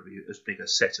 It's never going to be as big a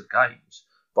set of games,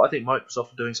 but I think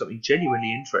Microsoft are doing something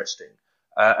genuinely interesting.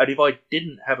 And if I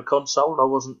didn't have a console and I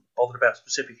wasn't bothered about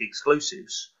specific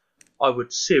exclusives, I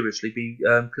would seriously be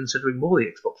considering more the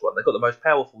Xbox One. They've got the most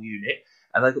powerful unit,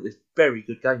 and they've got this very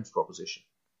good games proposition.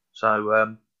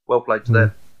 So, well played to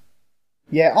them.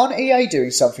 Yeah, aren't EA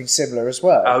doing something similar as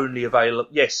well? Only available,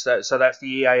 yes. So that's the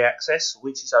EA Access,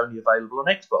 which is only available on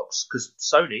Xbox, because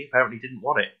Sony apparently didn't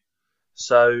want it.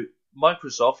 So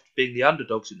Microsoft, being the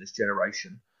underdogs in this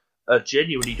generation, are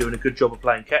genuinely doing a good job of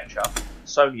playing catch-up.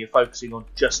 Sony are focusing on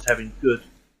just having good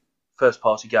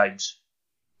first-party games.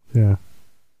 Yeah.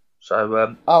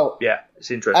 So, yeah,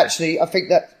 it's interesting. Actually, I think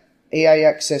that EA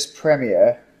Access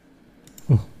Premier,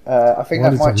 I think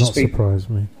that might just be... surprise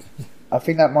me. I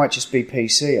think that might just be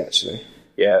PC, actually.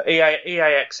 Yeah, EA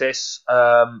Access,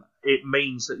 it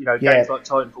means that, you know, games like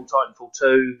Titanfall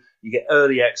 2, you get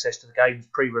early access to the games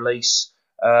pre-release,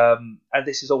 and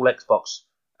this is all Xbox.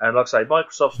 And like I say,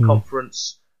 Microsoft's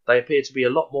conference, they appear to be a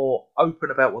lot more open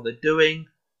about what they're doing,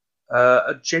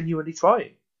 are genuinely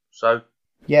trying. So,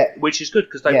 which is good,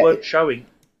 because they weren't showing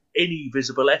any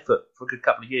visible effort for a good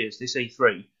couple of years. This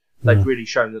E3, they've really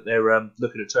shown that they're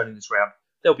looking at turning this around.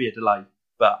 There'll be a delay,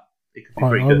 but it could be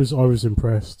pretty good. I was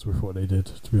impressed with what they did,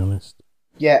 to be honest.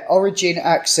 Yeah, Origin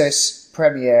Access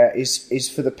Premier is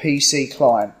for the PC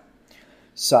client.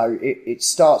 So it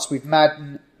starts with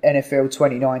Madden NFL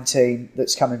 2019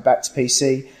 that's coming back to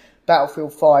PC,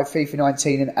 Battlefield 5, FIFA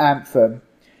 19 and Anthem,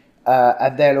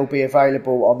 and they'll all be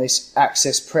available on this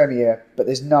Access Premier, but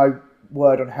there's no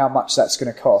word on how much that's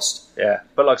going to cost. Yeah,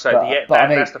 but like I say,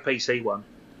 that's the PC one,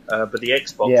 but the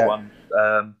Xbox one,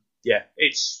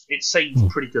 it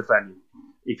seems pretty good value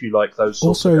if you like those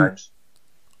sorts of games.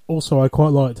 Also, I quite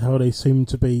liked how they seemed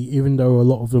to be, even though a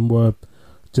lot of them were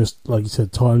just, like you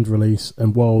said, timed release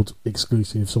and world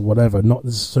exclusives or whatever, not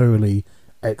necessarily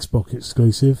Xbox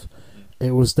exclusive.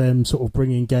 It was them sort of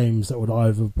bringing games that would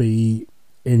either be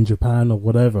in Japan or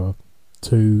whatever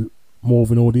to more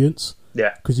of an audience.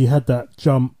 Yeah. Because you had that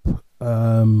Jump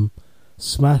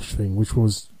Smash thing, which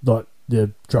was like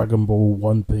the Dragon Ball,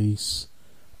 One Piece,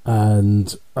 and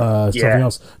something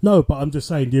else. No, but I'm just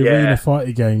saying, the Arena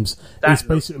Fighter games is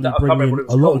basically bringing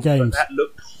a lot of games. That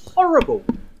looked horrible.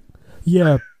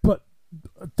 Yeah, but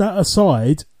that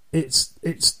aside, it's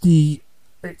the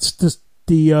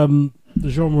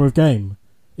genre of game.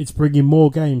 It's bringing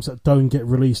more games that don't get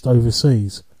released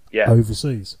overseas. Yeah.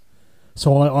 Overseas.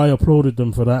 So I applauded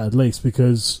them for that, at least,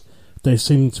 because they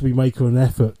seem to be making an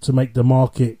effort to make the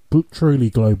market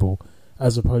truly global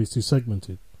as opposed to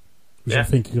segmented, which I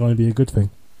think is going to be a good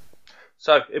thing.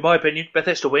 So, in my opinion,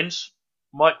 Bethesda wins.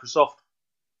 Microsoft,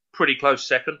 pretty close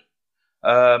second.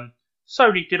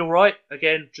 Sony did all right.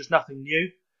 Again, just nothing new.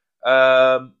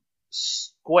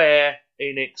 Square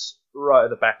Enix right at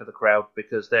the back of the crowd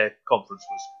because their conference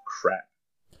was crap.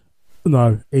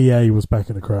 No, EA was back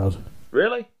in the crowd.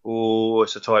 Really? Oh,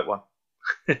 it's a tight one.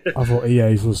 I thought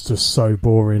EA's was just so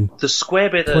boring. The Square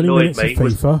bit that annoyed me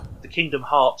was the Kingdom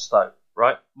Hearts, though,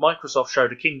 right? Microsoft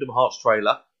showed a Kingdom Hearts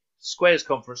trailer. Square's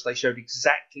conference, they showed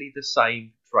exactly the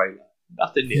same trailer.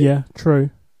 Nothing new. Yeah, true.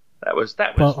 That was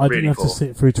but really I didn't have to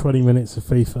sit through 20 minutes of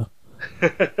FIFA.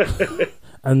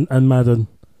 and Madden.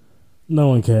 No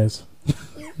one cares.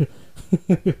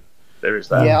 There is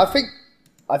that. Yeah, I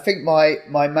think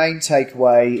my main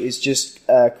takeaway is just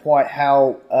quite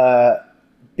how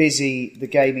busy the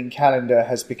gaming calendar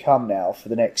has become now for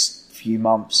the next few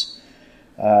months.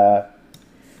 I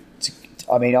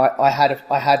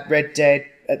had Red Dead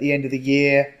at the end of the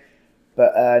year,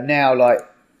 but now like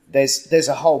there's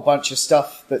a whole bunch of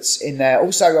stuff that's in there.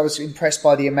 Also, I was impressed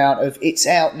by the amount of it's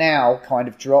out now kind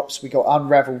of drops. We got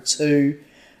Unravel 2,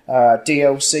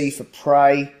 DLC for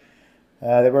Prey.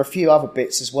 There were a few other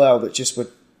bits as well that just were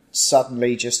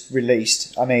suddenly just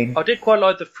released. I mean, I did quite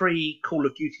like the free Call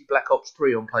of Duty Black Ops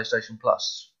 3 on PlayStation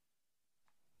Plus.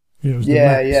 Yeah, it was the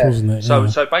maps, wasn't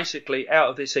it? So basically, out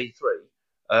of this E3,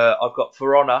 I've got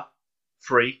For Honor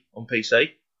free on PC,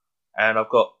 and I've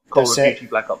got Call of Duty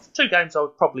Black Ops. 2 games I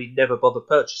would probably never bother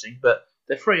purchasing, but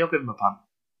they're free. I'll give them a punt.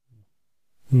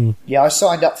 Yeah, I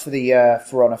signed up for the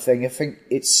For Honor thing. I think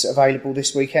it's available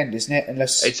this weekend, isn't it?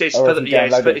 Unless it's for the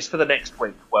next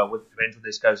week. Well, it depends when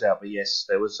this goes out, but yes,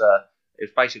 there was.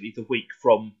 It's basically the week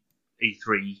from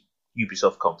E3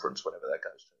 Ubisoft conference, whenever that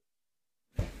goes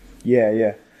to.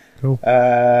 Yeah. Cool.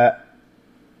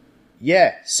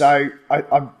 So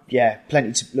I'm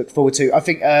plenty to look forward to. I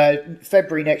think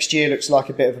February next year looks like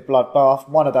a bit of a bloodbath.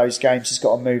 One of those games has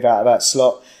got to move out of that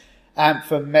slot.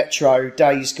 Anthem, Metro,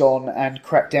 Days Gone, and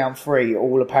Crackdown 3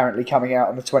 all apparently coming out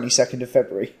on the 22nd of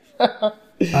February.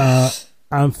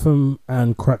 Anthem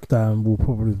and Crackdown will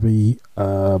probably be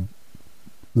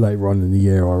later on in the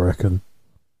year, I reckon.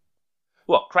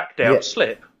 What, Crackdown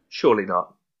Slip? Surely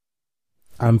not.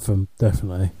 Anthem,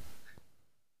 definitely.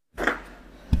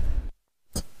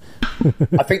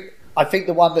 I think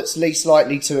the one that's least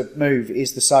likely to move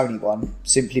is the Sony one,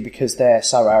 simply because they're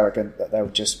so arrogant that they'll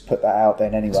just put that out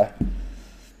then anyway.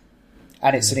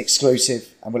 And it's an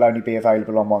exclusive and will only be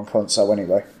available on one console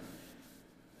anyway.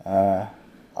 I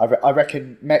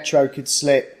reckon Metro could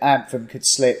slip, Anthem could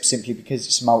slip, simply because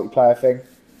it's a multiplayer thing.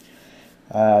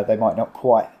 They might not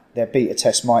quite, their beta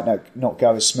test might not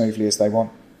go as smoothly as they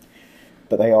want,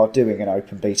 but they are doing an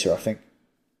open beta, I think.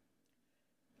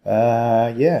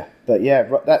 That's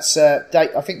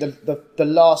date. I think the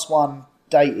last one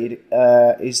dated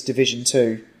is Division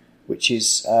 2, which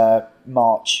is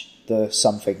March the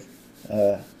something.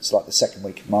 It's like the second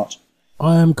week of March.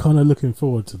 I am kind of looking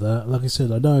forward to that. Like I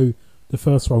said, I know the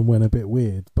first one went a bit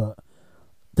weird, but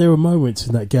there were moments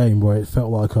in that game where it felt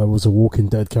like I was a Walking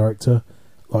Dead character,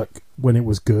 like when it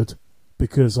was good,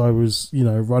 because I was,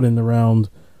 running around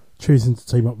choosing to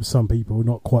team up with some people,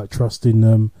 not quite trusting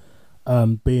them.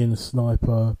 Being a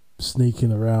sniper,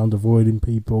 sneaking around, avoiding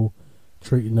people,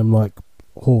 treating them like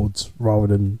hordes rather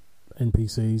than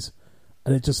NPCs,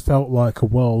 and it just felt like a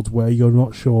world where you're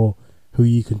not sure who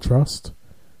you can trust,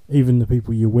 even the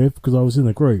people you're with, because I was in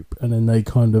a group and then they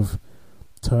kind of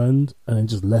turned and then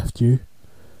just left you.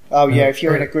 Oh yeah, if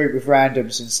you're in a group with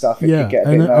randoms and stuff, it could get a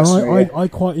bit mercenary. I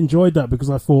quite enjoyed that because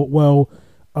I thought, well,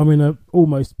 I'm in a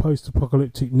almost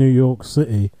post-apocalyptic New York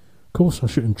City. Of course I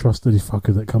shouldn't trust any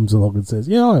fucker that comes along and says,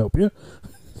 yeah, I'll help you.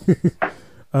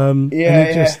 It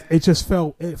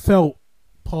felt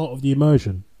part of the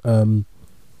immersion.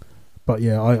 But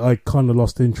yeah, I kind of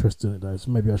lost interest in it though,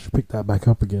 so maybe I should pick that back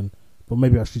up again. But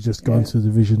maybe I should just go into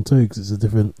Division 2 because it's a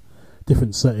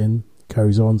different setting,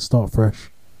 carries on, start fresh.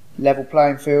 Level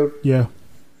playing field? Yeah.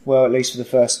 Well, at least for the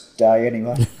first day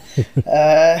anyway.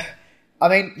 The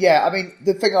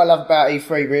thing I love about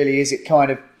E3 really is it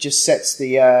kind of just sets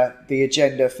the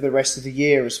agenda for the rest of the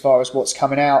year as far as what's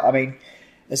coming out. I mean,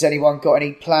 has anyone got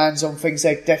any plans on things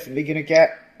they're definitely going to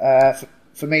get?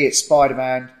 For me, it's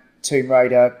Spider-Man, Tomb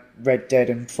Raider, Red Dead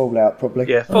and Fallout probably.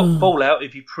 Yeah, Fallout,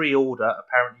 if you pre-order,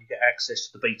 apparently you get access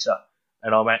to the beta.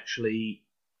 And I'm actually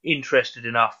interested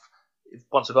enough,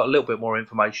 once I've got a little bit more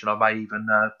information, I may even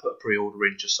put a pre-order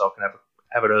in just so I can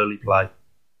have an early play.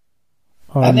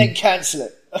 And then cancel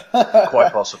it.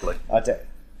 Quite possibly. I do.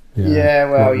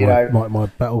 Yeah, my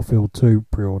Battlefield 2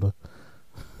 pre-order.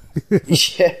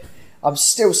 Yeah, I'm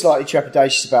still slightly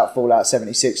trepidatious about Fallout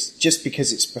 76 just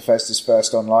because it's Bethesda's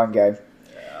first online game.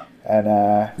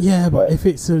 Yeah, and but if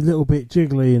it's a little bit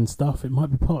jiggly and stuff, it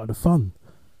might be part of the fun.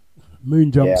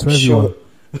 Moon jumps for everyone.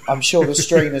 I'm sure the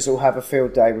streamers will have a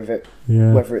field day with it,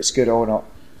 whether it's good or not.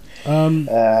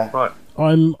 Right.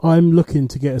 I'm looking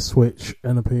to get a Switch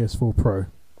and a PS4 Pro.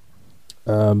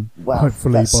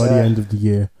 Hopefully by the end of the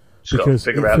year, because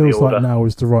it feels like now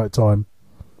is the right time.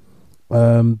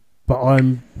 But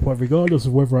regardless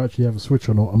of whether I actually have a Switch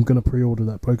or not, I'm going to pre-order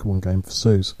that Pokemon game for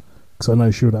Suze because I know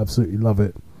she would absolutely love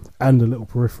it, and a little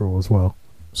peripheral as well.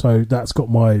 So that's got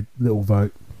my little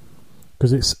vote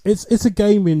because it's a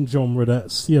gaming genre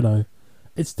that's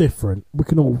it's different. We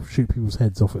can all shoot people's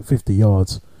heads off at 50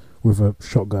 yards with a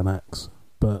shotgun axe,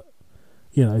 but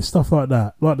stuff like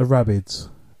that, like the Rabbids,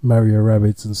 Mario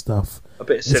Rabbids and stuff. A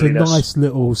bit of silliness. It's a nice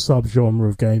little sub-genre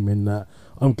of gaming that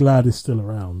I'm glad is still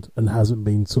around and hasn't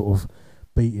been sort of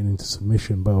beaten into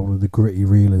submission by all of the gritty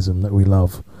realism that we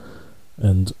love.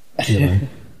 And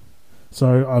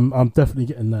so I'm definitely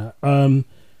getting that.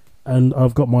 and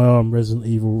I've got my eye on Resident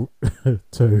Evil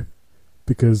 2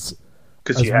 because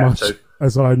as you have much to.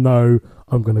 as I know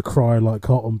I'm going to cry like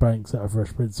Carlton Banks out of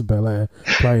Fresh Prince of Bel-Air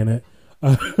playing it.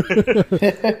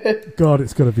 God,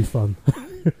 it's going to be fun.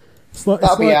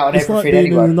 That'll be out on it's like everything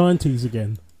being anyway. in the 90s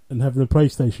again and having a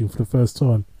PlayStation for the first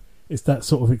time. It's that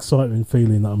sort of exciting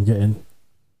feeling that I'm getting.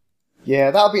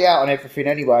 Yeah, that'll be out on everything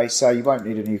anyway, so you won't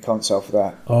need a new console for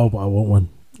that. Oh, but I want one.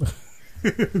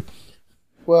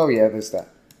 Well, yeah, there's that.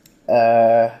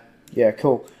 Yeah,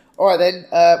 cool. All right, then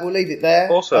we'll leave it there.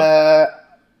 Awesome.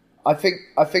 I think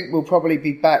we'll probably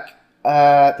be back.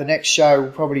 The next show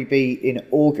will probably be in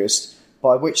August,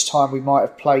 by which time we might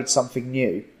have played something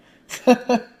new.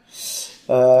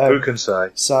 Who can say?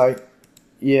 So,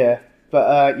 yeah.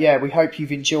 But, we hope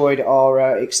you've enjoyed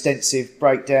our extensive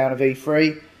breakdown of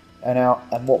E3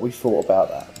 and what we thought about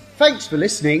that. Thanks for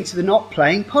listening to the Not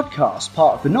Playing Podcast,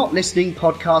 part of the Not Listening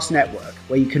Podcast Network,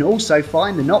 where you can also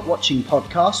find the Not Watching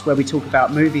Podcast, where we talk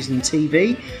about movies and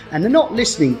TV, and the Not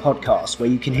Listening Podcast, where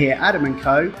you can hear Adam and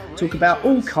Co. talk about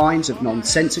all kinds of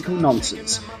nonsensical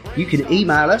nonsense. You can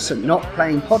email us at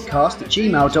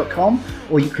notplayingpodcast@gmail.com,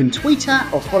 or you can tweet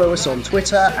at or follow us on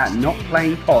Twitter at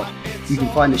notplayingpod. You can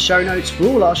find the show notes for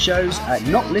all our shows at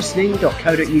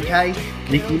notlistening.co.uk,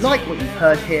 and if you like what you've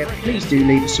heard here, please do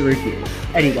leave us a review.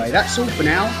 Anyway, that's all for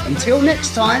now. Until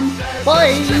next time,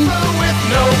 bye! With no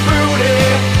booty,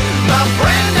 my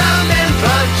friend, I'm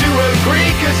inclined to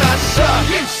agree, 'cause I suck.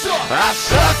 You suck. I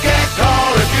suck.